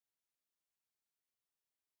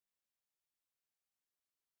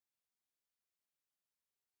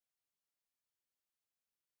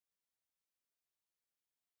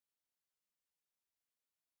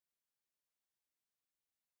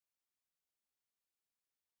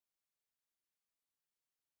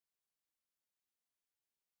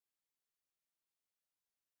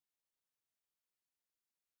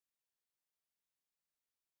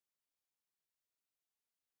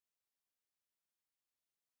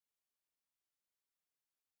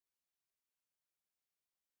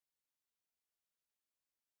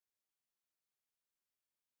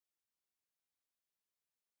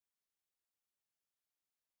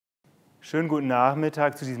Schönen guten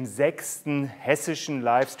Nachmittag zu diesem 6. hessischen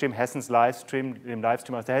Livestream, Hessens Livestream, dem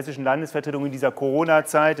Livestream aus der hessischen Landesvertretung in dieser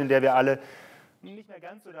Corona-Zeit, in der wir alle nicht mehr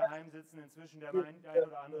ganz so daheim sitzen, inzwischen der ein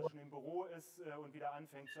oder andere schon im Büro ist und wieder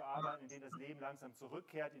anfängt zu arbeiten, in dem das Leben langsam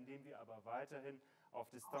zurückkehrt, in dem wir aber weiterhin auf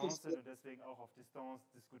Distanz sind und deswegen auch auf Distanz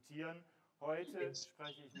diskutieren. Heute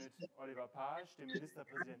spreche ich mit Oliver Paasch, dem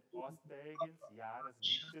Ministerpräsident Ostbelgiens. Ja, das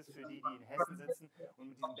gibt es für die, die in Hessen sitzen und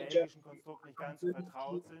mit diesem belgischen Konstrukt nicht ganz so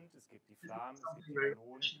vertraut sind. Es gibt die Flamen, es gibt die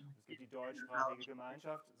Wallonen, es gibt die deutschsprachige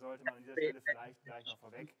Gemeinschaft. Sollte man an dieser Stelle vielleicht gleich noch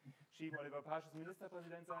vorweg schieben. Oliver Paasch ist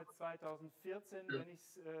Ministerpräsident seit 2014, wenn ich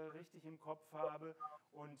es richtig im Kopf habe,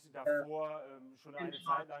 und davor schon eine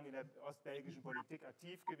Zeit lang in der ostbelgischen Politik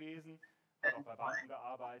aktiv gewesen. Hat auch bei Banken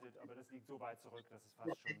gearbeitet, aber das liegt so weit zurück, dass es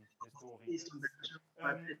fast schon Historie ist.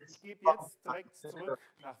 Ich gebe jetzt direkt zurück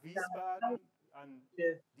nach Wiesbaden an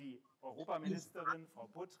die Europaministerin, Frau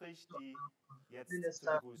Puttrich, die jetzt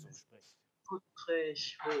zur Begrüßung spricht.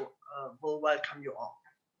 Puttrich will welcome you all.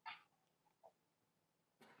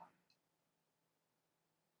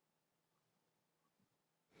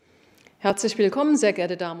 Herzlich willkommen, sehr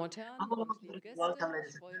geehrte Damen und Herren und liebe Gäste. Ich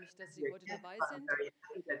freue mich, dass Sie heute dabei sind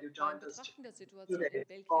beim Betrachten der Situation in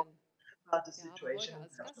Belgien. Wir haben heute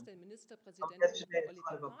als Gast den Ministerpräsidenten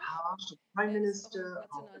Oliver Paasch. Er ist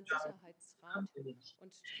auch im Nationalen Sicherheitsrat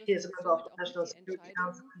und trifft somit auch mit die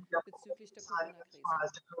Entscheidungen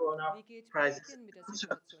bezüglich der Corona-Krise. Wie geht Belgien mit der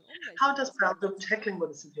Situation um? How does Belgium tackling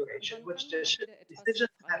with the situation? Which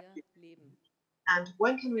decisions have been leben? And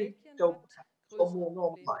when can we go for more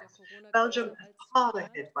normal life? Belgium is harder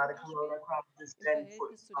hit by the corona crisis than, for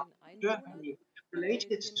example, Germany,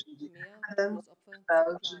 related to the pandemic.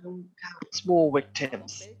 Belgium counts more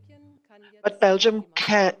victims. But Belgium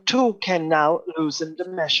can now loosen the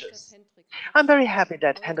measures. I'm very happy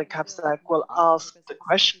that Hendrik Kafsack will ask the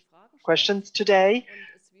questions today,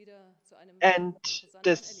 and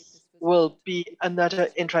this will be another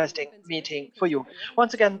interesting meeting for you.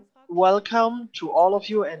 Once again, welcome to all of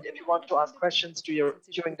you, and if you want to ask questions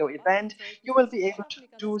during the event, you will be able to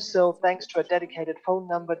do so thanks to a dedicated phone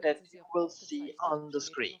number that you will see on the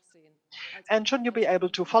screen. And should you be able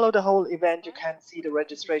to follow the whole event, you can see the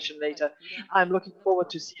registration later. I'm looking forward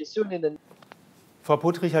to see you soon in the... Frau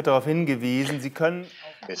Puttrich hat darauf hingewiesen, Sie können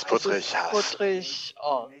auch Ms. Puttrich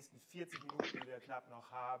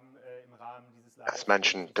has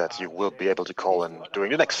mentioned that you will be able to call in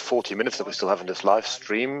during the next 40 minutes that we still have in this live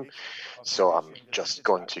stream. So I'm just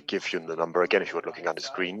going to give you the number again if you're looking on the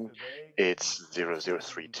screen. It's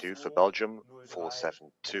 0032 for Belgium,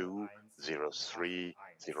 472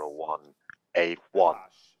 030181.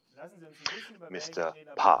 Mr.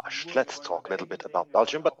 Paasch, let's talk a little bit about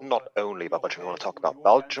Belgium, but not only about Belgium. We want to talk about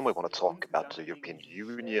Belgium, we want to talk about the European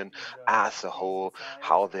Union as a whole,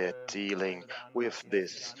 how they're dealing with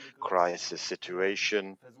this crisis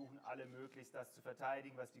situation.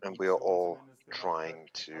 And we are all trying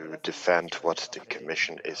to defend what the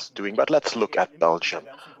Commission is doing. But let's look at Belgium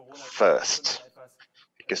first,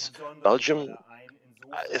 because Belgium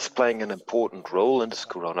is playing an important role in this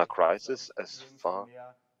corona crisis as far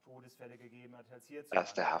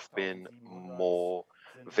as there have been more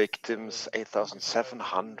victims.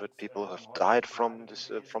 8,700 people have died from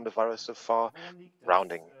the virus so far,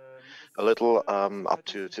 rounding a little up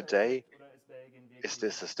to today. Is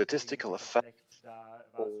this a statistical effect,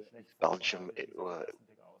 or is Belgium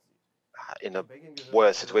in a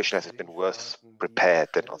worse situation, has it been worse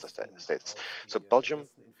prepared than other states? So Belgium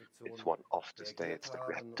is one of the states that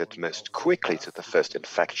reacted most quickly to the first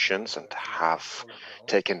infections and have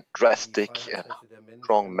taken drastic and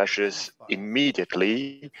strong measures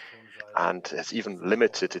immediately, and has even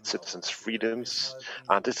limited its citizens' freedoms,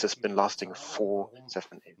 and this has been lasting for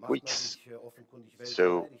 7-8 weeks.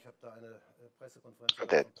 So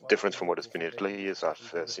the difference from what has been in Italy is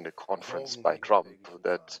I've seen a conference by Trump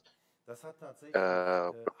that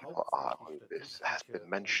this has been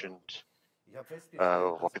mentioned.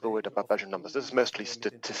 What people worried about Belgian numbers, this is mostly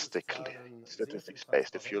statistics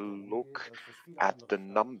based. If you look at the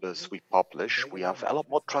numbers we publish, we have a lot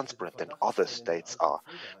more transparent than other states are.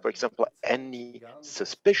 For example, any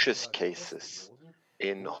suspicious cases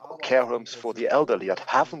in care homes for the elderly that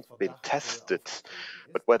haven't been tested,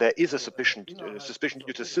 but where there is a suspicion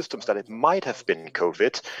due to systems that it might have been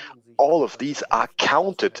COVID, all of these are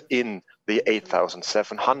counted in the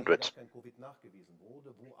 8,700.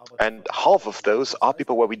 And half of those are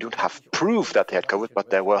people where we don't have proof that they had COVID, but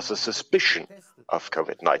there was a suspicion of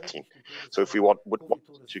COVID-19. So if we would want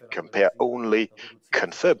to compare only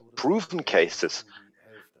confirmed, proven cases,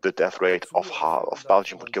 the death rate of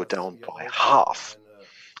Belgium would go down by half.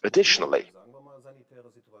 Additionally,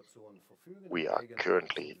 We are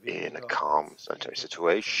currently in a calm sanitary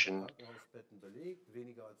situation.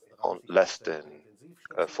 On less than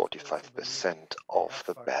 45% of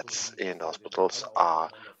the beds in hospitals are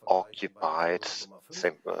occupied,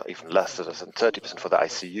 same, even less than 30% for the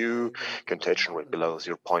ICU, contagion rate below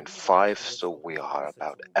 0.5, so we are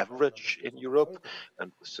about average in Europe.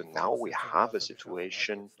 And so now we have a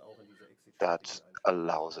situation that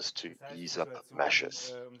allows us to ease up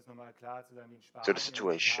measures. So the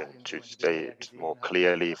situation, to say it more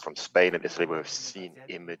clearly, from Spain and Italy, we've seen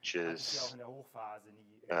images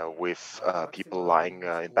with people lying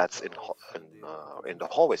in beds in the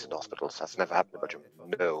hallways in the hospitals. That's never happened in Belgium.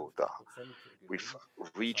 No, we've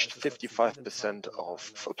reached 55%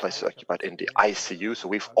 of places occupied in the ICU, so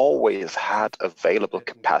we've always had available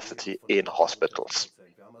capacity in hospitals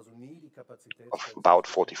of about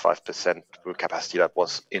 45% capacity that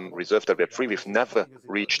was in reserve that we had free. We've never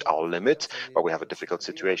reached our limit, but we have a difficult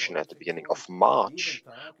situation at the beginning of March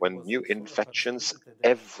when new infections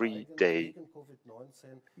every day.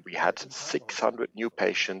 We had 600 new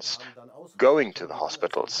patients going to the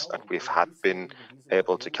hospitals, and we've been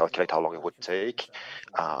able to calculate how long it would take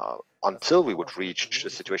until we would reach a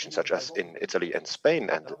situation such as in Italy and Spain.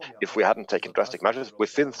 And if we hadn't taken drastic measures,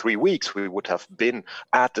 within 3 weeks, we would have been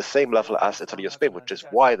at the same level as Italy or Spain, which is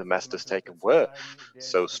why the measures taken were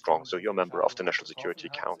so strong. So you're a member of the National Security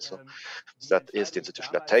Council. So that is the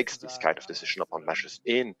institution that takes this kind of decision upon measures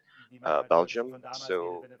in Belgium.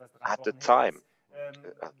 So at the time,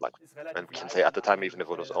 and we can say at the time, even if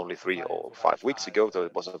it was only 3 or 5 weeks ago, though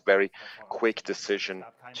it was a very quick decision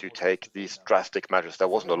to take these drastic measures. There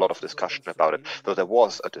wasn't a lot of discussion about it, though there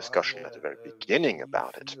was a discussion at the very beginning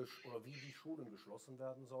about it.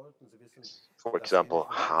 For example,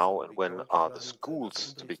 how and when are the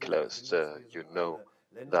schools to be closed? You know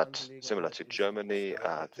that similar to Germany,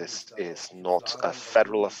 this is not a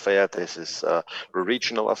federal affair, this is a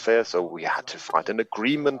regional affair, so we had to find an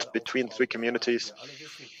agreement between 3 communities.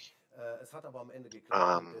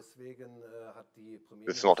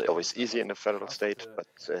 It's not always easy in a federal state, but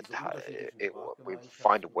we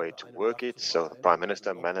find a way to work it. So the Prime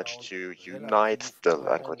Minister managed to unite the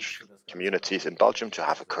language communities in Belgium to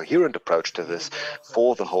have a coherent approach to this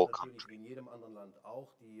for the whole country.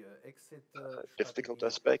 Difficult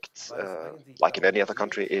aspects, like in any other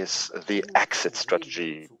country, is the exit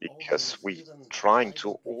strategy, because we're trying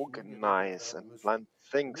to organize and plan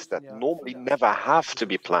things that normally never have to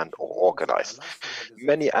be planned or organized.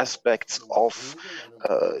 Many aspects of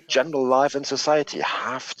general life in society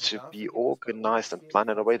have to be organized and planned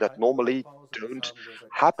in a way that normally don't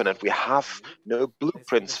happen, and we have no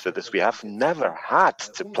blueprints for this. We have never had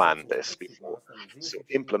to plan this before. So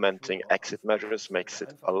implementing exit measures makes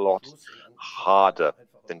it a lot harder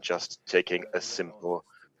than just taking a simple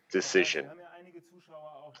decision.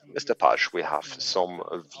 Mr. Paasch, we have some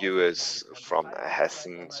viewers from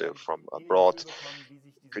Hessen, so from abroad.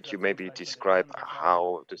 Could you maybe describe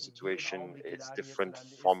how the situation is different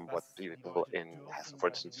from what people in Hessen, for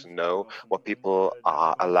instance, know, what people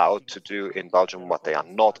are allowed to do in Belgium, what they are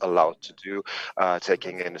not allowed to do,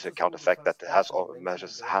 taking into account the fact that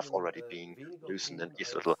measures have already been loosened and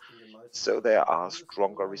eased a little? So there are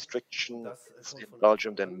stronger restrictions in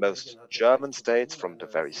Belgium than most German states from the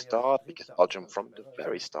very start, because Belgium from the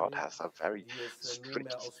very start has a very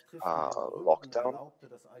strict lockdown.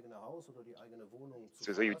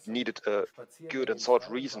 So you needed a good and solid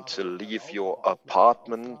reason to leave your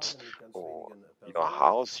apartment or your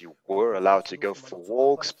house. You were allowed to go for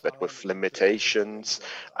walks, but with limitations,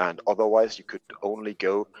 and otherwise you could only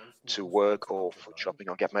go to work or for shopping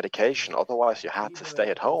or get medication. Otherwise you had to stay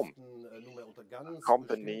at home.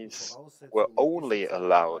 Companies were only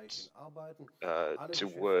allowed to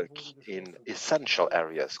work in essential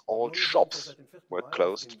areas. All shops were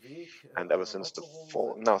closed, and ever since the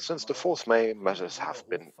 4th May, measures have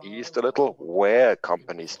been eased a little, where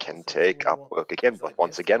companies can take up work again, but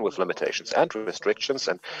once again with limitations and restrictions.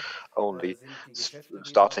 And only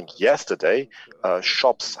starting yesterday,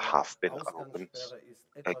 shops have been opened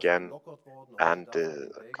again, and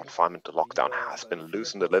the confinement to lockdown has been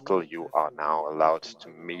loosened a little. You are now allowed to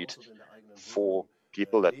meet 4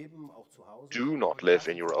 people that do not live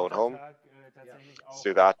in your own home.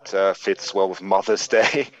 So that fits well with Mother's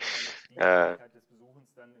Day. So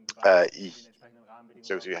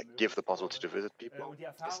you give the possibility to visit people.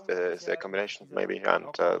 Is there a combination maybe?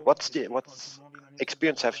 And what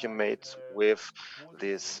experience have you made with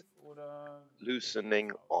this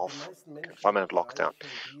loosening of confinement lockdown?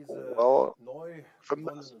 Well, for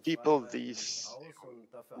most people, these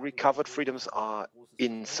recovered freedoms are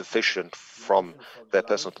insufficient from their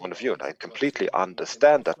personal point of view. And I completely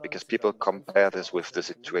understand that, because people compare this with the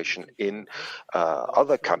situation in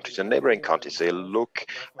other countries and neighboring countries. They look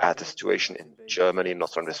at the situation in Germany,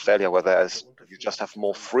 North Rhine-Westphalia, where you just have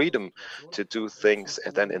more freedom to do things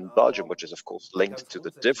than in Belgium, which is of course linked to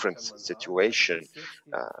the different situation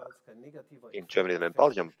in Germany than in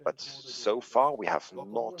Belgium. But so far we have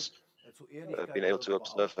not been able to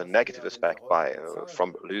observe a negative aspect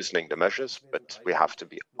from loosening the measures, but we have to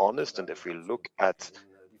be honest. And if we look at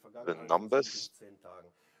the numbers,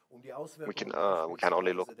 we can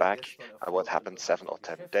only look back at what happened 7 or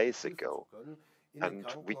 10 days ago. And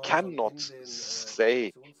we cannot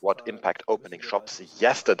say what impact opening shops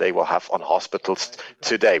yesterday will have on hospitals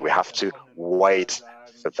today. We have to wait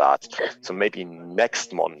for that. So maybe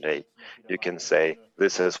next Monday you can say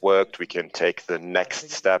this has worked, we can take the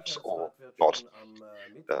next steps, or not.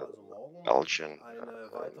 The Belgian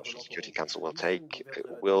National Security Council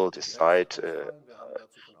will decide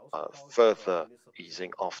further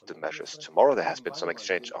easing of the measures tomorrow. There has been some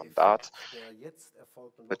exchange on that,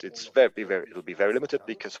 but it'll be very limited,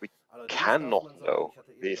 because we cannot know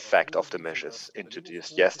the effect of the measures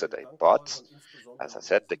introduced yesterday. But as I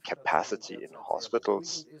said, the capacity in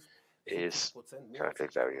hospitals is currently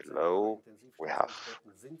very low. We have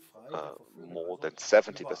more than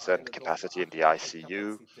 70% capacity in the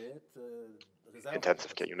ICU,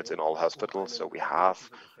 intensive care units in all hospitals. So we have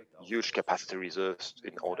huge capacity reserves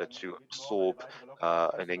in order to absorb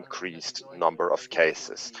an increased number of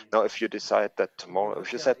cases. Now, if you said that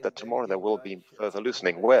tomorrow there will be further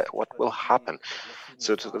loosening, what will happen?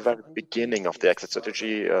 So to the very beginning of the exit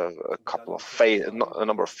strategy, a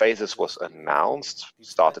number of phases was announced,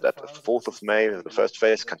 started at the 4th of May. The first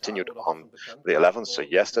phase continued on the 11th, so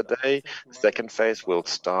yesterday. The second phase will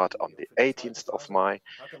start on the 18th of May,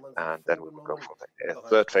 and then we will go for the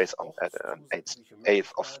third phase on the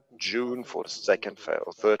 8th of June. For the second phase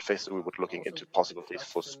or third phase, we were looking into possibilities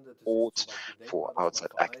for sport, for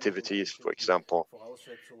outside activities. For example,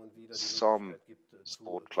 some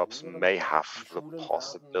sport clubs may have the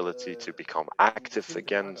possibility to become active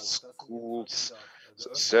again. Schools,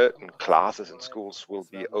 certain classes in schools will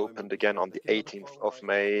be opened again on the 18th of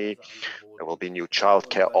May. There will be new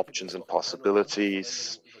childcare options and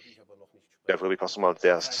possibilities. That will be possible.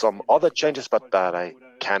 There are some other changes, but that I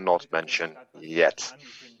cannot mention yet.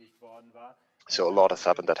 So a lot has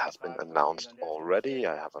happened that has been announced already.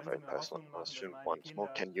 I have a very personal question once more.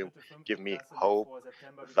 Can you give me hope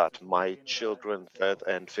that my children, 3rd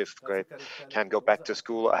and 5th grade, can go back to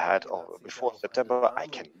school ahead or before September? I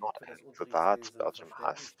cannot answer that. Belgium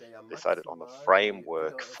has decided on a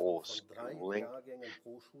framework for schooling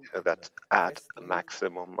that at a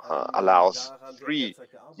maximum allows 3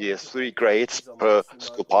 years, 3 grades per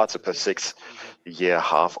school part, so per 6-year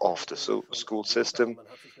half of the school system.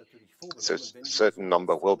 So a certain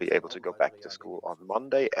number will be able to go back to school on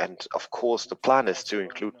Monday, and of course the plan is to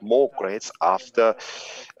include more grades after,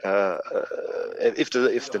 if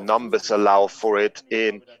the numbers allow for it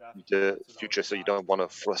in the future. So you don't want to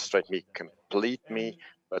frustrate me completely,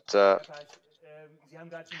 but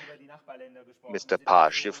Mr.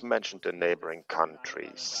 Paasch, you've mentioned the neighboring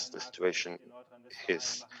countries. The situation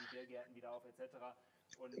is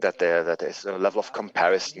that there is a level of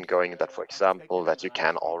comparison going, that, for example, that you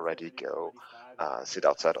can already go sit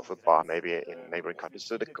outside of a bar, maybe in neighboring countries,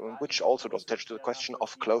 so which also was attached to the question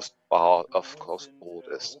of closed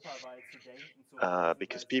borders.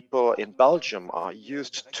 Because people in Belgium are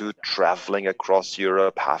used to traveling across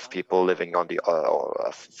Europe, have people living on the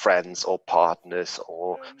friends or partners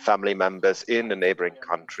or family members in the neighboring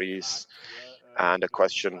countries. And a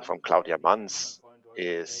question from Claudia Manns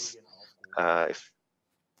is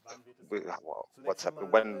what's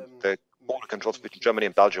happening when the border controls between Germany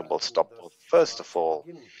and Belgium will stop. Well, first of all,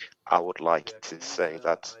 I would like to say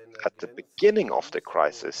that at the beginning of the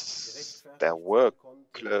crisis, there were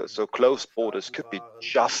so closed borders could be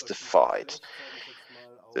justified.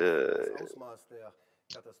 The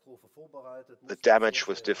damage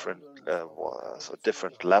was different,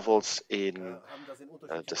 different levels in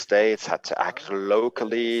the states, had to act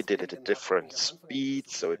locally, did it at different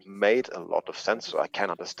speeds, so it made a lot of sense. So I can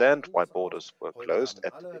understand why borders were closed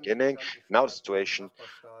at the beginning. Now the situation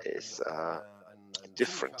is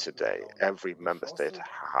different today. Every member state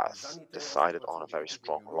has decided on a very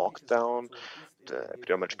strong lockdown. The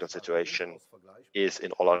epidemiological situation is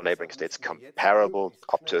in all our neighboring states comparable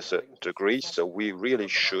up to a certain degree. So we really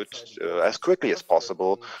should, as quickly as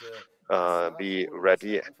possible, be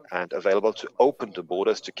ready and available to open the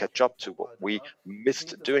borders to catch up to what we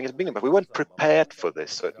missed doing at the beginning. But we weren't prepared for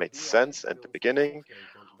this, so it made sense at the beginning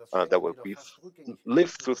that we've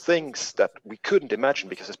lived through things that we couldn't imagine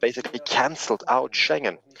because it's basically cancelled out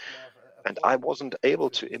Schengen. And I wasn't able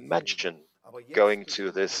to imagine going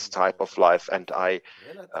to this type of life, and I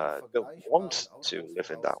don't want to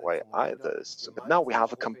live in that way either. So, but now we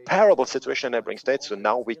have a comparable situation in neighboring states, so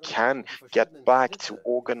now we can get back to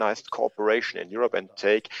organized cooperation in Europe and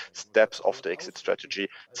take steps of the exit strategy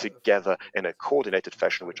together in a coordinated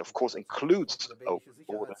fashion, which of course includes open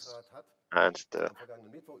borders. And the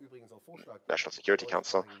National Security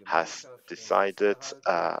Council has decided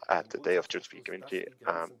at the Day of European Community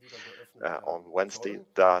on Wednesday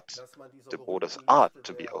that the borders are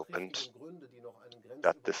to be opened,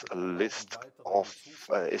 that this list of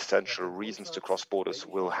essential reasons to cross borders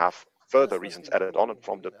will have further reasons added on. And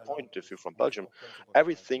from the point of view from Belgium,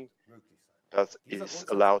 everything that is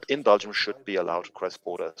allowed in Belgium should be allowed to cross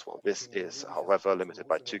borders as well. This is, however, limited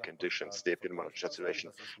by two conditions. The epidemiological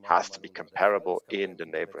situation has to be comparable in the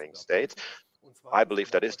neighboring states. I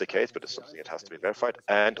believe that is the case, but it's something that has to be verified.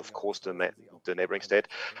 And of course, the neighboring state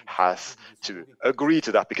has to agree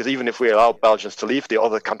to that, because even if we allow Belgians to leave, the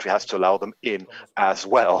other country has to allow them in as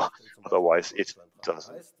well. Otherwise, it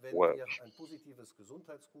doesn't work.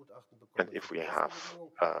 And if we have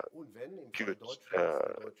good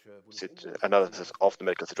analysis of the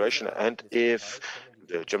medical situation, and if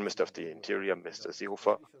the German Minister of the Interior, Mr.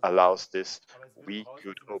 Seehofer, allows this, we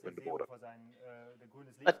could open the border.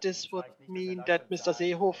 But this would mean that Mr.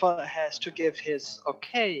 Seehofer has to give his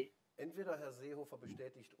okay.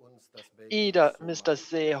 Either Mr.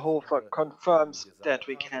 Seehofer confirms that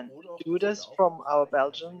we can do this from our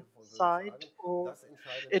Belgian side, or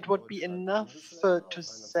it would be enough to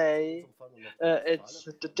say it's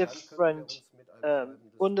the different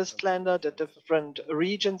Bundesländer, the different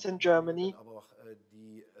regions in Germany,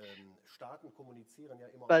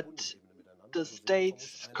 but the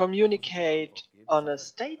states communicate on a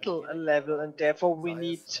statal level, and therefore we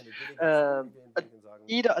need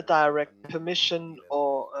either a direct permission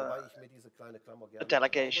or a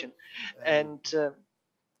delegation. And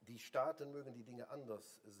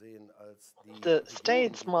the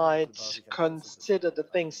states might consider the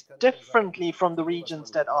things differently from the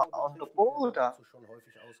regions that are on the border.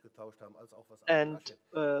 And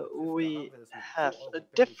we have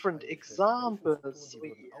different examples.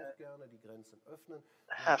 We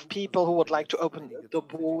have people who would like to open the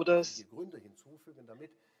borders.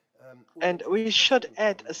 And we should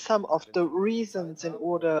add some of the reasons in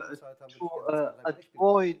order to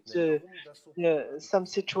avoid some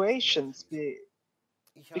situations,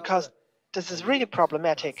 because this is really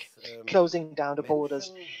problematic, closing down the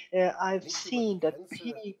borders. I've seen that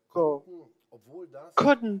people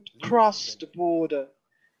couldn't cross the border,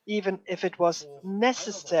 even if it was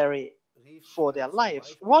necessary for their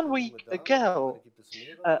life. 1 week ago,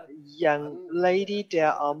 a young lady,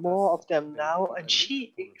 there are more of them now, and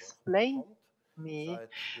she explained me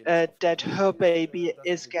that her baby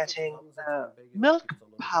is getting milk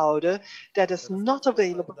powder that is not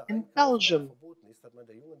available in Belgium.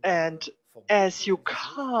 And as you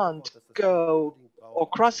can't go or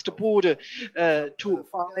cross the border to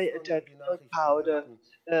buy that milk powder,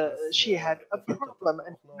 she had a problem.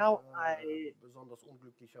 And now I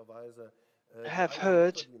have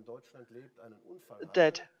heard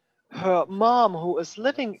that her mom, who is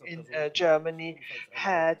living in Germany,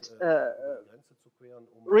 had a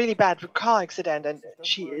really bad car accident and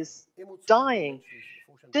she is dying.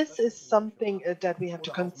 This is something that we have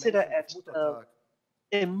to consider at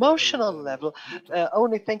emotional level.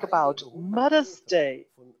 Only think about Mother's Day.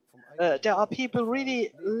 There are people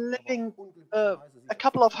really living a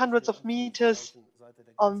couple of hundreds of meters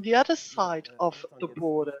on the other side of the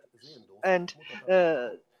border, and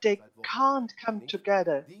they can't come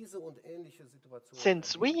together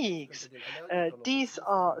since weeks. These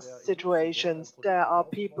are situations. There are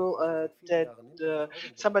people that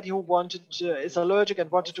somebody who is allergic and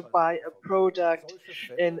wanted to buy a product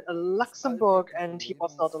in Luxembourg, and he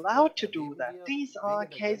was not allowed to do that. These are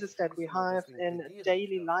cases that we have in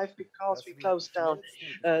daily life because we closed down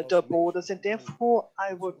the borders, and therefore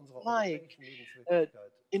I would like,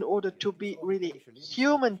 in order to be really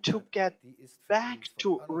human, to get back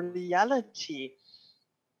to reality.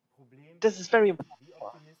 This is very important.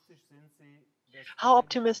 How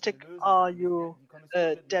optimistic are you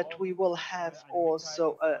that we will have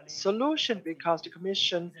also a solution, because the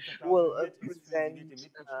Commission will present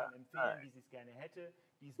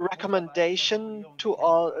recommendation to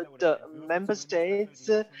all the member states.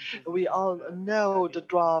 We all know the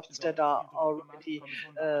drafts that are already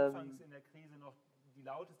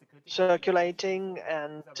circulating,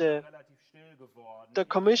 and the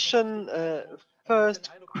Commission first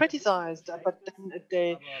criticized, but then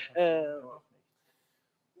they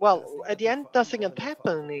well, at the end, nothing is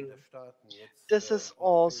happening. This is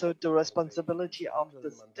also the responsibility of the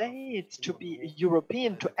states to be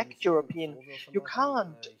European, to act European. You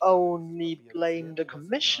can't only blame the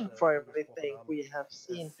Commission for everything we have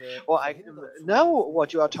seen, or I know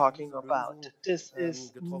what you are talking about. This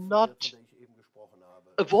is not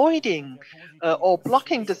avoiding or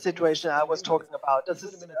blocking the situation I was talking about. This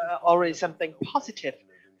is already something positive.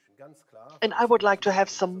 And I would like to have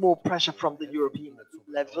some more pressure from the European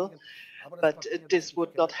level, but this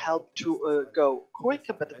would not help to go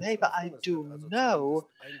quicker. But paper, I do know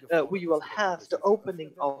we will have the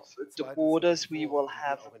opening of the borders, we will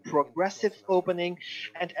have a progressive opening,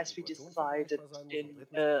 and as we decided in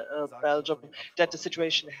Belgium, that the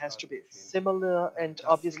situation has to be similar, and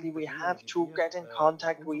obviously we have to get in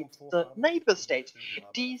contact with the neighbor states.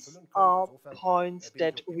 These are points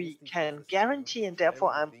that we can guarantee, and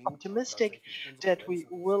therefore I'm optimistic that we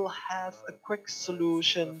will have a quick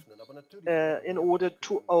solution in order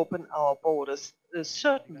to open our borders.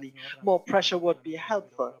 Certainly, more pressure would be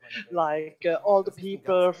helpful. Like all the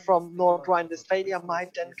people from North Rhine-Westphalia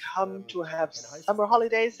might then come to have summer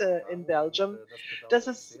holidays in Belgium. This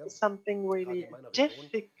is something really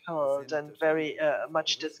difficult and very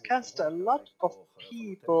much discussed. A lot of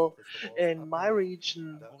people in my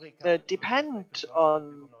region depend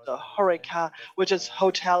on the HoReCa, which is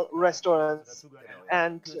hotel, restaurants,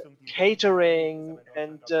 and catering,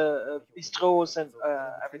 and bistros, and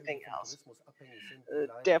everything else.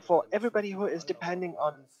 Therefore, everybody who is depending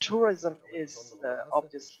on tourism is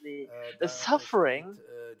obviously suffering.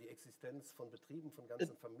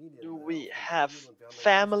 We have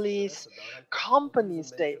families,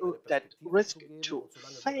 companies that risk to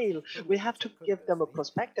fail. We have to give them a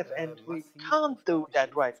perspective, and we can't do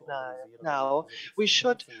that right now. We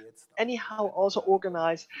should anyhow also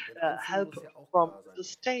organize help from the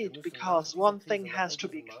state, because one thing has to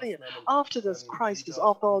be clear. After this crisis,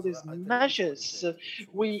 after all these measures,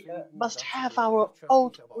 we must have our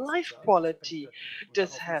old life quality.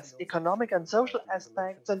 This has economic and social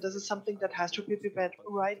aspects, and this is something that has to be prepared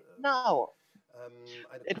right now.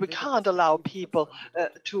 And we can't allow people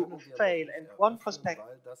to fail. And one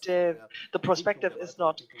perspective, the perspective is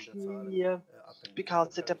not clear,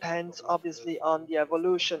 because it depends obviously on the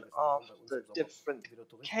evolution of the different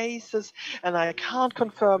cases. And I can't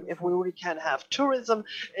confirm if we really can have tourism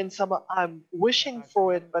in summer. I'm wishing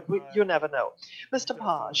for it, but you never know. Mr.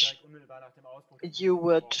 Paasch, you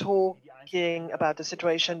were talking about the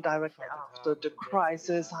situation directly after the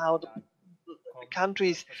crisis, how the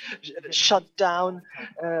countries shut down,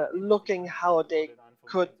 looking how they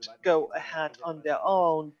could go ahead on their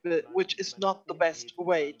own, which is not the best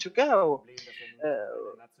way to go.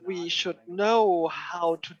 We should know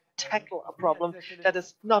how to tackle a problem that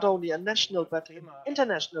is not only a national but an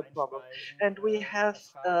international problem. And we have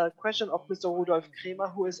a question of Mr. Rudolf Kremer,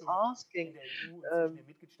 who is asking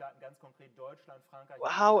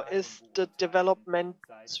how is the development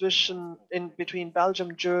between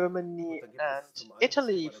Belgium, Germany, and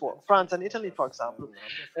Italy, for France and Italy, for example.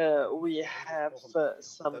 We have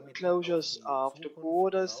some closures of the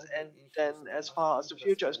borders, and then as far as the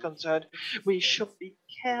future is concerned, we should be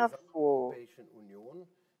careful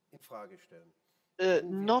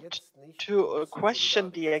not to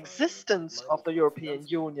question the existence of the European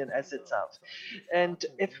Union as itself. And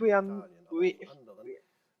if we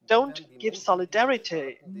don't give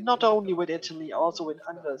solidarity, not only with Italy, also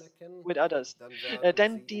with others,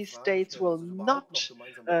 then these states will not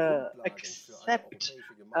accept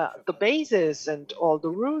the basis and all the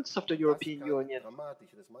rules of the European Union.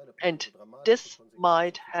 And this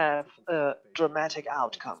might have a dramatic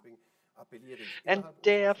outcome. And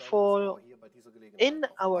therefore, in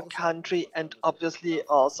our country, and obviously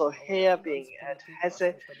also here being at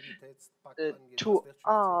Hesse, to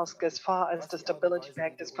ask, as far as the Stability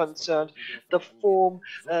Pact is concerned, the form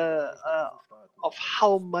of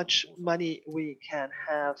how much money we can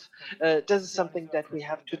have. This is something that we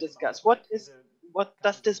have to discuss. What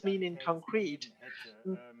does this mean in concrete?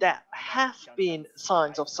 There have been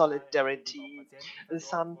signs of solidarity,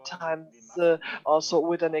 sometimes also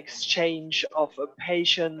with an exchange of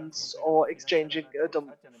patients or exchanging the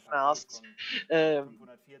masks.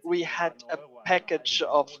 We had a package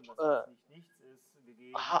of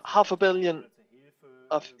 €500 million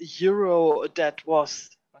that was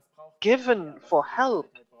given for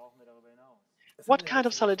help. what kind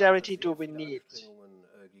of solidarity do we need?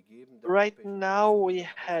 Right now, we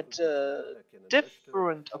had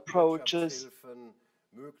different approaches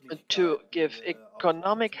to give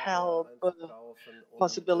economic help,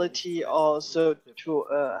 possibility also to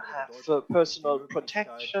have personal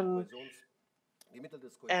protection,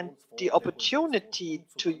 and the opportunity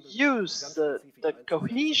to use the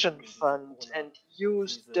cohesion fund and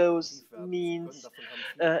use those means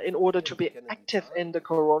in order to be active in the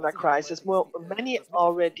corona crisis. Well, many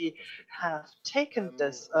already have taken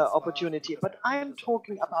this opportunity, but I am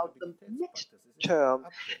talking about the midterm.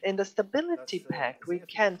 In the Stability Pact, we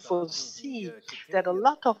can foresee that a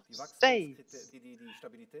lot of states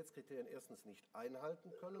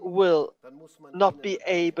will not be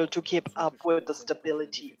able to keep up with the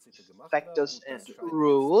stability factors and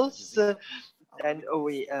rules. Then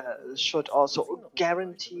we should also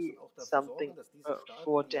guarantee something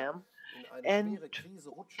for them. And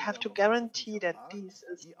have to guarantee that these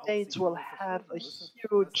states will have a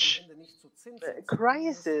huge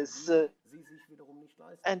crisis.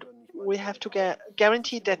 And we have to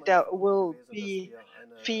guarantee that there will be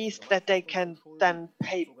fees that they can then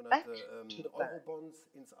pay back to the bank.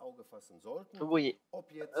 We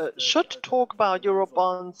should talk about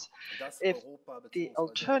Eurobonds if the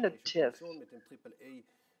alternative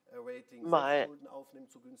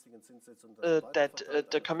that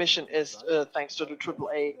the Commission is, thanks to the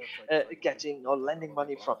AAA, getting or lending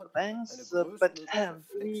money from the banks. But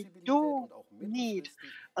we do need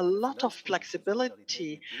a lot of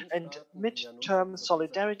flexibility and midterm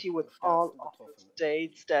solidarity with all of the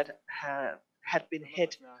states that had been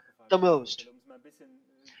hit the most.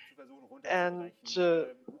 And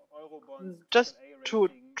just to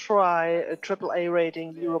try a AAA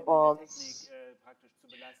rating Eurobonds,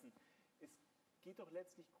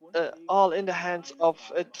 all in the hands of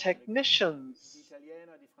technicians.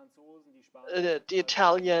 The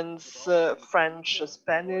Italians, French,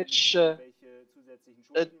 Spanish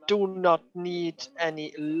do not need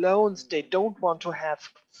any loans. They don't want to have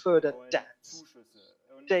further debts.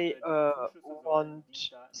 They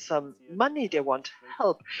want some money, they want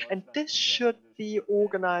help. And this should be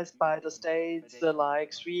organized by the states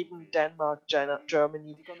like Sweden, Denmark,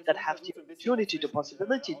 Germany that have the opportunity, the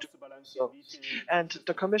possibility to do so. And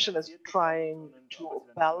the Commission is trying to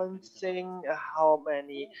balancing how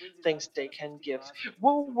many things they can give.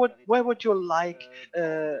 Where would you like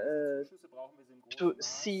to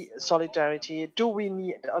see solidarity? Do we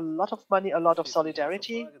need a lot of money, a lot of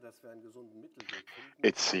solidarity?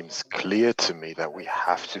 It seems clear to me that we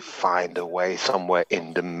have to find a way somewhere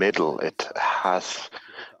in the middle. I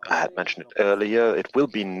had mentioned it earlier, it will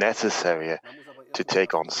be necessary to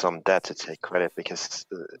take on some debt, to take credit, because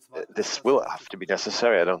this will have to be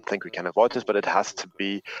necessary. I don't think we can avoid this, but it has to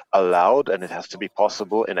be allowed and it has to be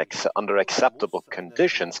possible under acceptable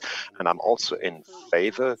conditions. And I'm also in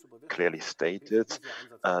favor, clearly stated,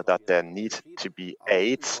 that there need to be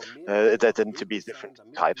aids, that there need to be different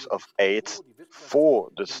types of aids for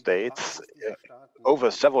the states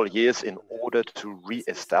over several years in order to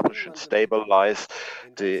re-establish and stabilize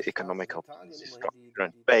the economical policy structure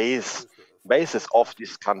and basis of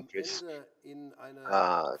these countries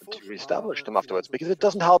to reestablish them afterwards, because it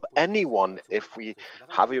doesn't help anyone if we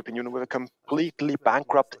have a European Union with a completely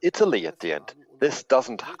bankrupt Italy at the end. This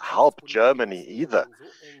doesn't help Germany either.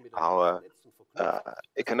 Our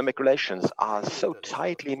economic relations are so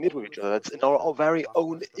tightly knit with each other. It's in our very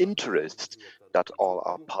own interest that all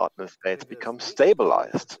our partner states become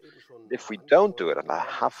stabilized. If we don't do it, and I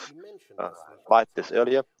have applied this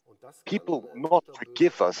earlier, people will not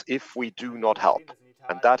forgive us if we do not help.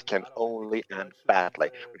 And that can only end badly.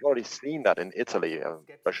 We've already seen that in Italy,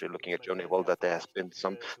 especially looking at Germany, well, that there has been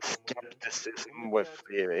some skepticism with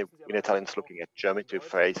Italians looking at Germany to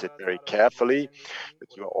face it very carefully.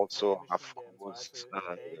 But you also have, of course,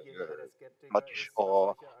 Dutch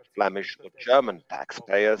or Flemish or German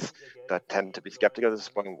taxpayers that tend to be skeptical at this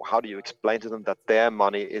point. How do you explain to them that their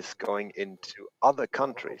money is going into other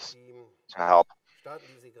countries to help?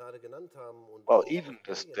 Well, even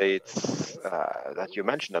the states that you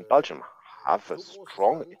mentioned in Belgium have a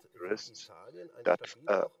strong interest that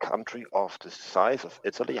a country of the size of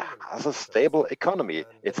Italy has a stable economy.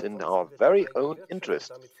 It's in our very own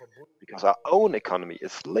interest, because our own economy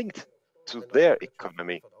is linked to their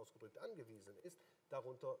economy.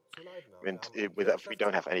 And if we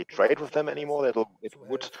don't have any trade with them anymore, it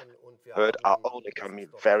would hurt our own economy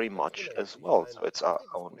very much as well. So it's our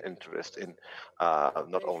own interest in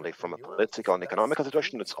not only from a political and economical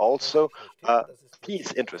situation, it's also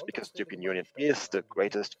peace interest, because the European Union is the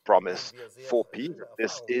greatest promise for peace.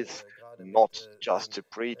 This is not just to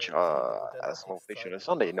preach a small fish on a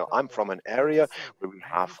Sunday. No, I'm from an area where we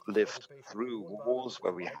have lived through wars,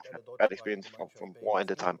 where we have had bad experience from war and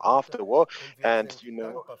the time after war, and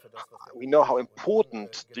we know how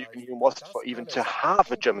important the European Union was for even to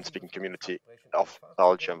have a German-speaking community of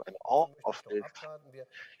Belgium, and all of this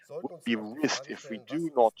would be risked if we do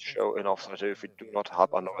not show enough solidarity, if we do not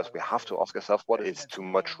help our neighbors. We have to ask ourselves, what is too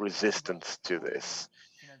much resistance to this?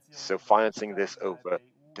 So financing this over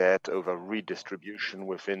debt, over redistribution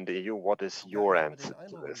within the EU, what is your answer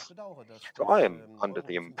to this? So I am under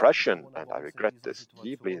the impression, and I regret this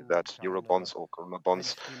deeply, that Eurobonds or Corona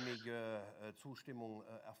bonds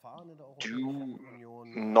do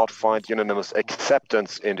not find unanimous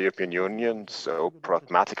acceptance in the European Union, so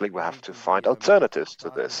pragmatically we have to find alternatives to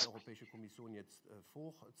this.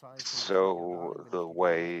 So the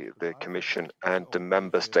way the Commission and the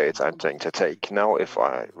Member States are going to take now, if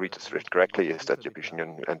I read this correctly, is that the European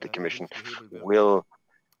Union and the Commission will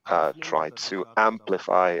try to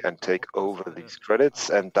amplify and take over these credits,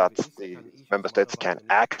 and that the member states can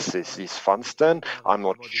access these funds then. I'm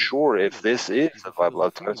not sure if this is a viable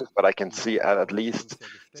alternative, but I can see at least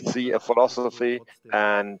a philosophy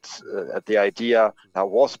and the idea that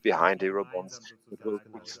was behind the Eurobonds will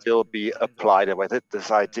still be applied with it, this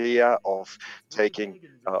idea of taking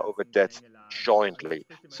over debt jointly.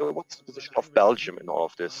 So what's the position of Belgium in all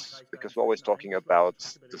of this? Because we're always talking about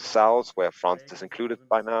the south, where France is included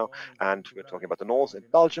by now, and we're talking about the north. And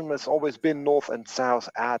Belgium has always been north and south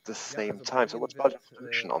at the same time. So what's Belgium's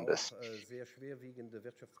position on this?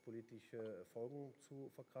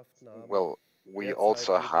 Well, we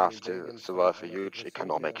also have to survive a huge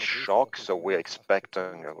economic shock, so we're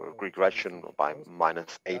expecting a regression by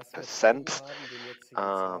 -8%.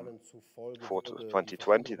 For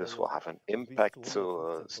 2020, this will have an impact,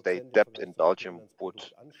 so state debt in Belgium would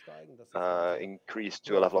increase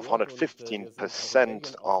to a level of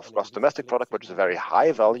 115% of gross domestic product, which is a very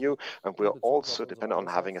high value, and we're also dependent on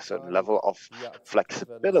having a certain level of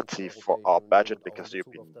flexibility for our budget, because the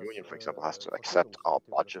European Union, for example, has to accept our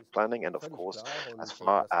budget planning, and of course, as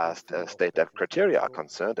far as the state debt criteria are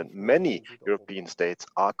concerned, and many European states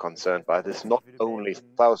are concerned by this, not only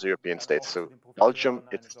South European states, so Belgium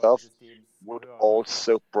itself would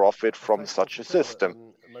also profit from such a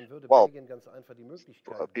system. Well,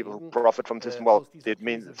 people who profit from this, well, it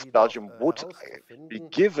means Belgium would be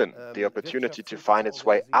given the opportunity to find its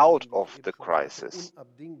way out of the crisis.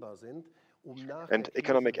 And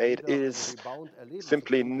economic aid is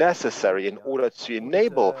simply necessary in order to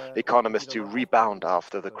enable economies to rebound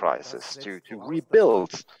after the crisis, to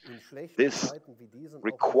rebuild. This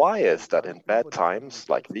requires that in bad times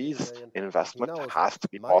like these, investment has to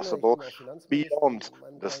be possible beyond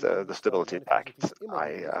the Stability Pact.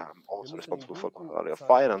 I am also responsible for the area of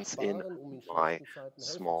finance in my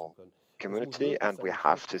small community, and we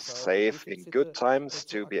have to save in good times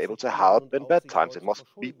to be able to help in bad times. It must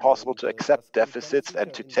be possible to accept deficits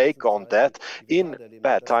and to take on debt in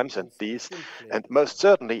bad times, and most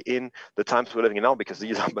certainly in the times we're living in now, because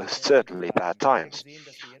these are most certainly bad times.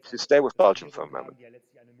 To stay with Belgium for a moment.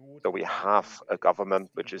 So we have a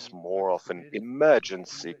government which is more of an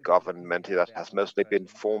emergency government that has mostly been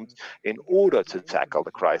formed in order to tackle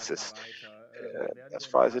the crisis. As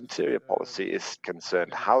far as interior policy is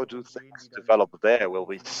concerned, how do things develop there? Will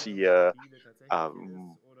we see a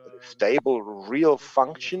stable, real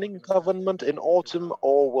functioning government in autumn,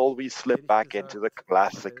 or will we slip back into the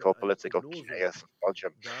classical political chaos of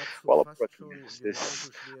Belgium? Well, a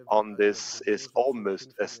prognosis on this is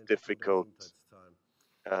almost as difficult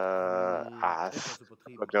as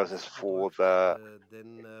a prognosis for the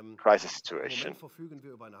crisis situation.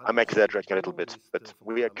 I'm exaggerating a little bit, but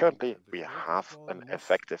we have an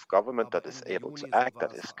effective government that is able to act,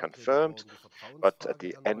 that is confirmed, but at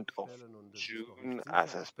the end of June,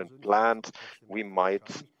 as has been planned,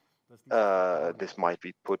 this might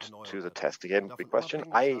be put to the test again. Big question.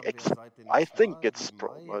 I think it's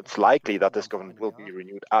likely that this government will be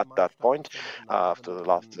renewed at that point. After the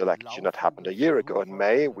last election that happened a year ago in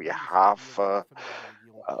May, we have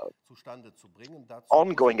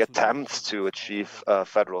ongoing attempts to achieve a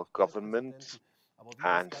federal government,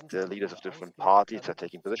 and the leaders of different parties are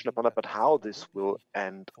taking position upon that. But how this will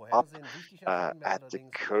end up at the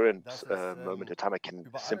current moment in time, I can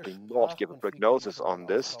simply not give a prognosis on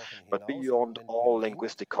this. But beyond all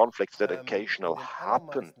linguistic conflicts that occasionally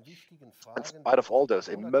happen, in spite of all those,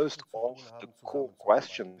 in most of the core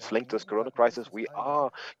questions linked to this corona crisis, we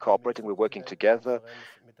are cooperating, we're working together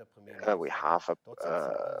we have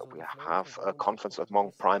a conference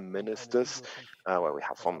among prime ministers where we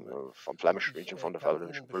have from Flemish region, from the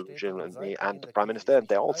Flemish region, and me and the prime minister, and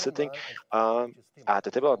they're all sitting at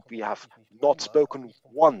the table. And we have not spoken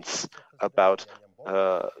once about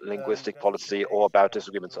linguistic policy or about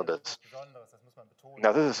disagreements on this.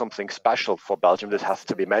 Now, this is something special for Belgium. This has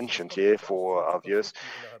to be mentioned here for our viewers.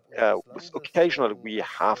 Occasionally, we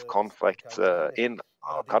have conflicts in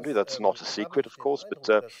our country. That's not a secret, of course,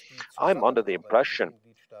 but I'm under the impression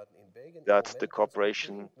that the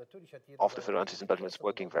cooperation of the federal entities in Belgium is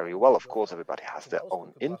working very well. Of course, everybody has their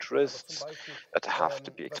own interests that have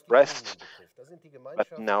to be expressed.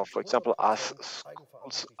 But now, for example, as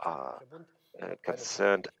schools are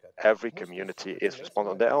concerned, every community is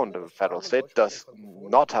responsible on their own. The federal state does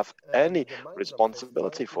not have any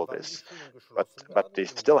responsibility for this, but they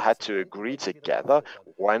still had to agree together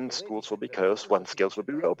when schools will be closed, when schools will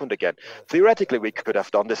be reopened again. Theoretically, we could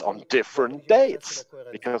have done this on different dates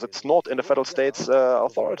because it's not in the federal state's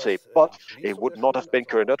authority, but it would not have been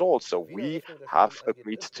current at all. So we have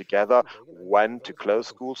agreed together when to close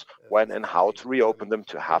schools, when and how to reopen them,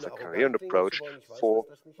 to have a coherent approach for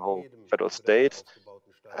the whole federal state.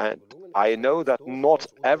 And I know that not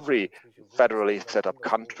every federally set up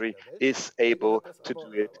country is able to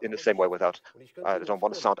do it in the same way without, I don't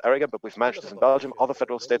want to sound arrogant, but we've managed this in Belgium. Other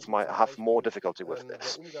federal states might have more difficulty with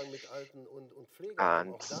this.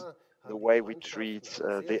 And the way we treat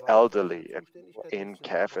the elderly in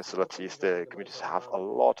care facilities, the communities have a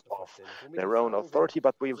lot of their own authority,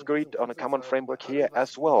 but we've agreed on a common framework here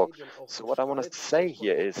as well. So what I want to say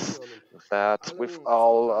here is that with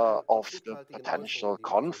all of the potential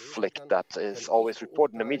conflict that is always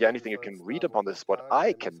reported in the media, anything you can read upon this, what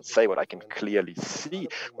I can say, what I can clearly see,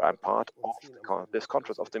 where I'm part of this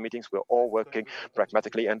conference of the meetings, we're all working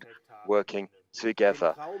pragmatically and working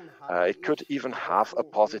together. It could even have a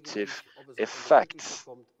positive effect.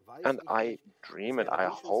 And I dream and I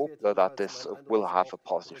hope that this will have a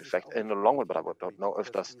positive effect in the long run, but I don't know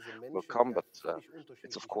if this will come. But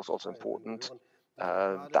it's of course also important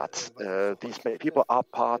that these people are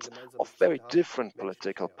part of very different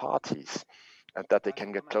political parties and that they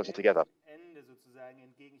can get closer together.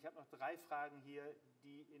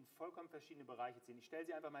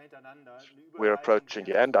 We're approaching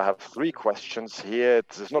the end. I have 3 questions here.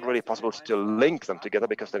 It's not really possible to link them together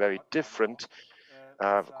because they're very different. I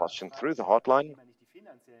have a question through the hotline.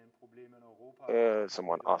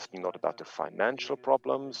 Someone asking not about the financial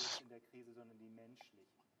problems,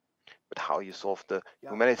 but how you solve the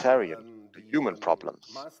humanitarian, the human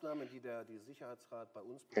problems.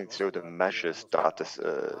 And so the measures that the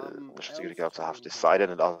Security Council have decided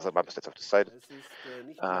and other member states have decided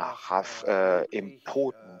have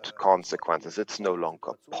important consequences. It's no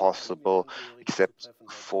longer possible, except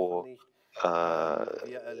for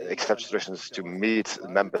except situations to meet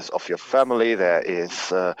members of your family. There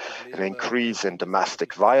is an increase in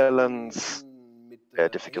domestic violence. There are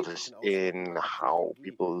difficulties in how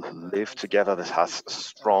people live together. This has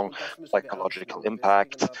strong psychological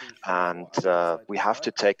impact, and we have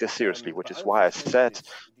to take this seriously, which is why I said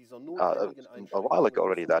a while ago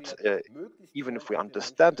already that even if we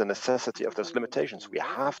understand the necessity of those limitations, we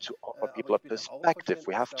have to offer people a perspective.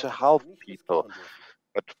 We have to help people.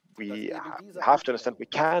 But we have to understand we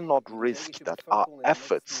cannot risk that our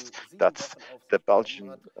efforts that the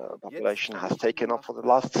Belgian population has taken up for the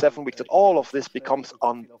last 7 weeks, that all of this becomes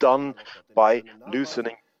undone by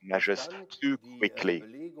loosening measures too quickly.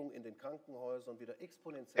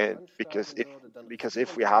 Because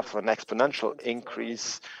if we have an exponential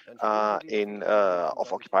increase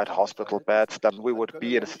of occupied hospital beds, then we would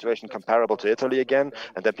be in a situation comparable to Italy again,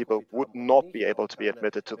 and then people would not be able to be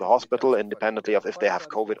admitted to the hospital independently of if they have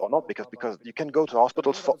COVID or not, because you can go to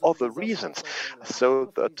hospitals for other reasons.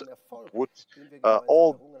 So that would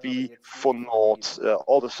all be for naught,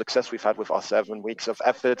 all the success we've had with our 7 weeks of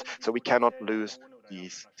effort, so we cannot lose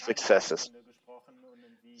these successes.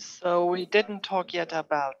 So we didn't talk yet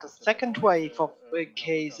about the second wave of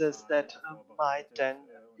cases that might then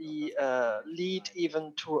lead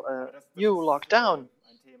even to a new lockdown.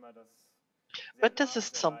 But this is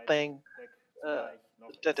something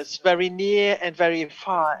that is very near and very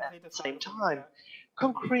far at the same time.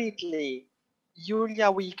 Concretely,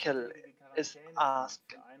 Julia Wiekel is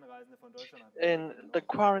asked, in the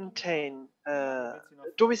quarantine,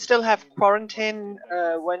 do we still have quarantine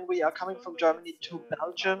when we are coming from Germany to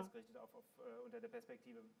Belgium?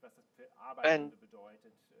 And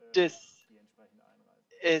this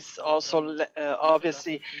is also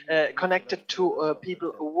obviously connected to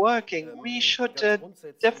people working. We should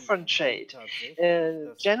differentiate.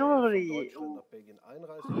 Generally,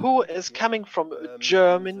 who is coming from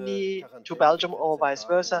Germany to Belgium or vice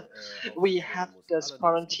versa, we have this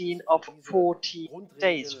quarantine of 14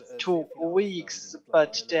 days, 2 weeks,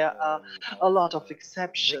 but there are a lot of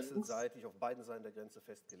exceptions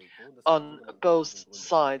on both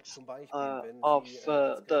sides of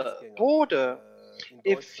the border.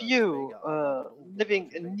 If you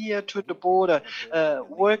living near to the border,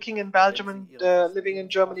 working in Belgium and living in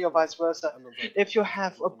Germany or vice versa, if you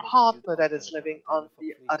have a partner that is living on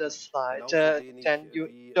the other side, then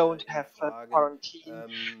you don't have quarantine.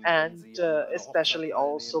 And especially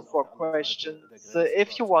also for questions,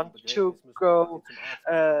 if you want to go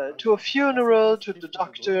to a funeral, to the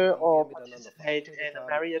doctor, or participate in a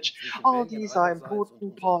marriage, all these are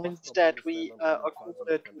important points that we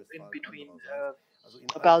accorded in between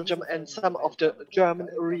Belgium and some of the German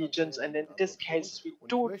regions, and in this case we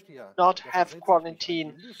do not have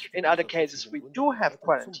quarantine. In other cases we do have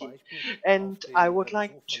quarantine. And I would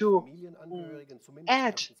like to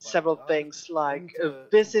add several things like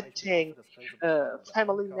visiting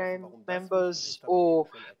family members, or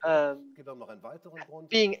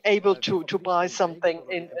being able to buy something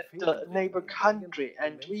in the neighbor country.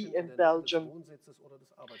 And we in Belgium,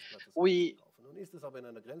 we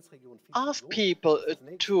ask people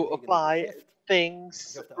to buy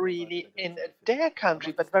things really in their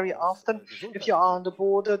country, but very often if you are on the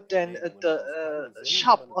border, then the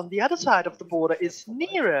shop on the other side of the border is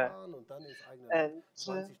nearer. And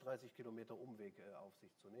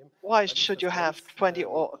why should you have 20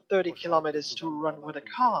 or 30 kilometers to run with a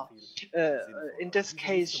car? In this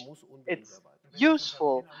case, it's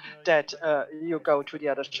useful that you go to the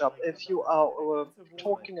other shop. If you are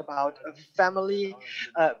talking about a family,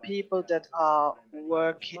 people that are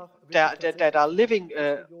working, that are living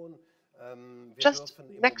just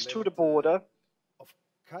next to the border,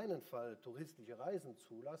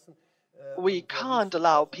 we can't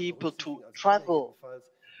allow people to travel.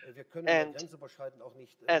 And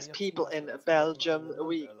as people in Belgium,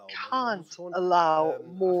 we can't allow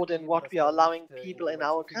more than what we are allowing people in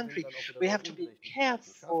our country. We have to be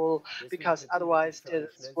careful, because otherwise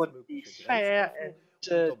this wouldn't be fair. And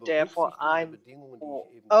therefore I'm for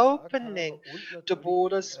opening the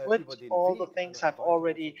borders with all the things I've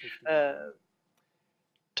already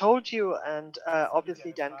told you, and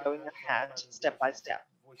obviously then going ahead step by step.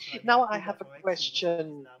 Now I have a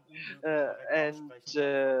question, and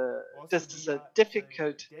this is a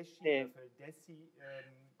difficult name.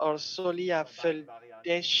 Orsolia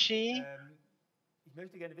Feldeschi.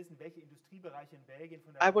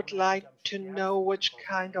 I would like to know which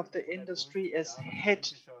kind of the industry is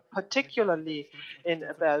hit, particularly in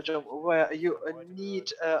Belgium, where you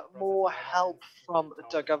need more help from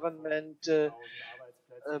the government.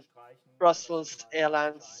 Brussels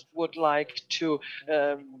Airlines would like to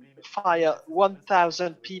fire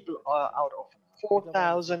 1,000 people out of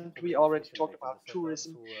 4,000. We already talked about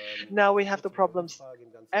tourism. Now we have the problems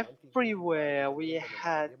everywhere. We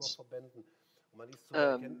had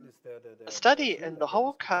a study in the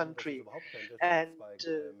whole country, and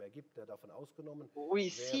we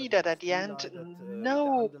see that at the end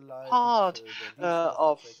no part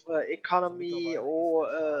of economy or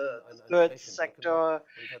third sector,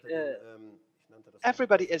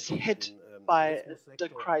 everybody is hit by the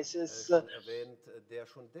crisis.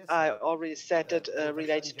 I already said it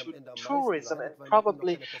related to tourism, and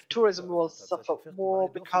probably tourism will suffer more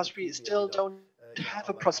because we still don't have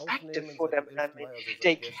a perspective for them. I mean,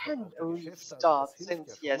 they can restart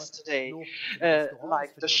since yesterday,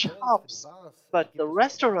 like the shops, but the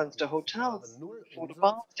restaurants, the hotels, or the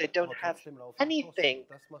bars, they don't have anything.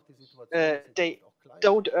 They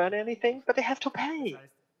don't earn anything, but they have to pay.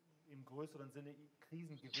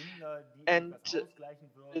 And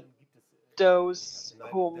those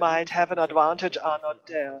who might have an advantage are not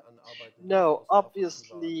there. No,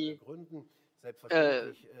 obviously,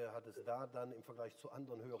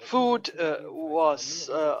 food was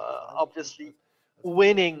obviously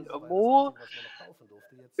winning more,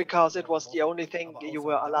 because it was the only thing you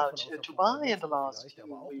were allowed to buy in the last few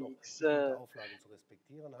weeks.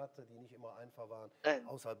 And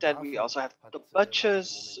then we also have the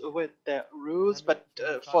butchers with their rules, but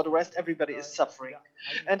for the rest, everybody is suffering.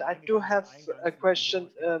 And I do have a question,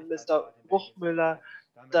 Mr. Buchmüller.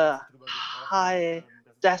 The high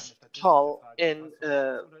death toll in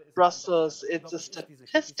Brussels, it's a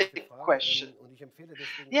statistic question.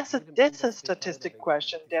 Yes, it's a statistic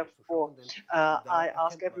question. Therefore, I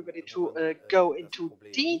ask everybody to go into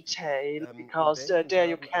detail, because there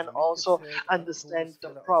you can also understand the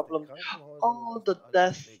problem. All the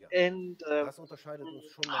deaths in the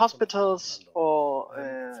hospitals or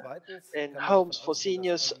in homes for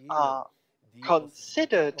seniors are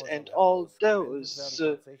considered, and all those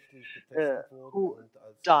who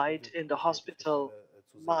died in the hospital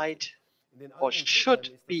might or should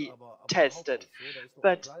be tested.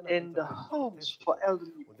 But in the homes for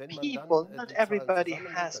elderly people, not everybody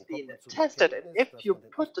has been tested. And if you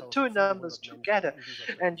put the two numbers together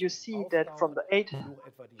and you see that from the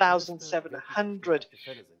 8,700,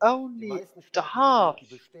 only the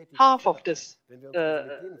half of this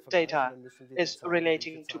data is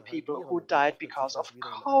relating to people who died because of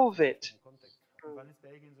COVID.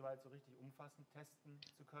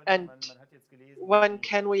 And when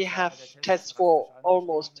can we have tests for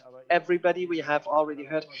almost everybody? We have already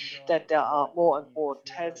heard that there are more and more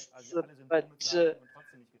tests, but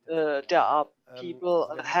there are people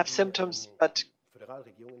that have symptoms but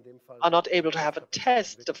are not able to have a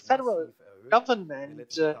test. The federal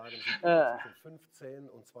government,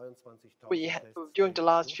 during the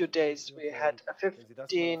last few days, we had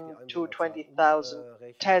 15 to 20,000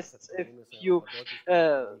 tests. If you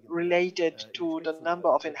relate it to the number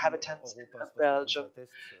of inhabitants in Belgium,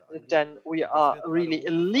 then we are really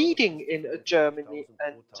leading in Germany,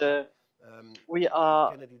 and we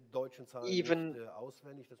are even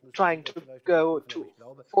trying to go to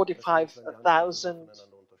 45,000.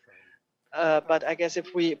 But I guess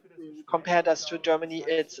if we compare us to Germany,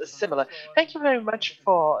 it's similar. Thank you very much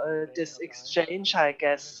for this exchange. I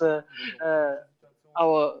guess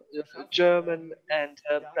our German and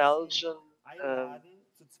Belgian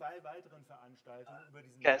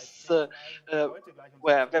guests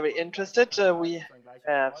were very interested. We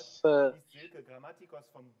have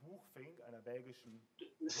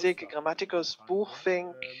Silke Grammaticus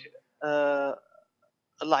Buchfink, a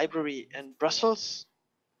library in Brussels.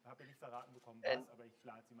 And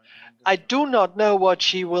I do not know what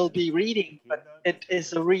she will be reading, but it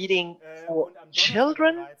is a reading for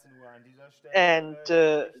children. And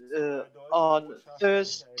on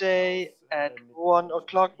Thursday at 1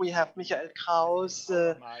 o'clock, we have Michael Kraus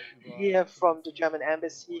here from the German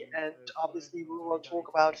embassy, and obviously we will talk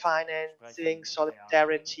about financing,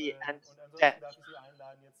 solidarity, and death.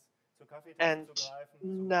 And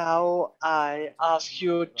now I ask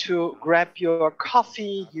you to grab your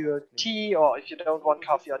coffee, your tea, or if you don't want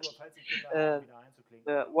coffee or tea,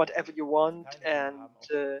 whatever you want, and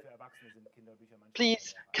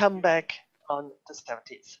please come back on the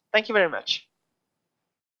 17th. Thank you very much.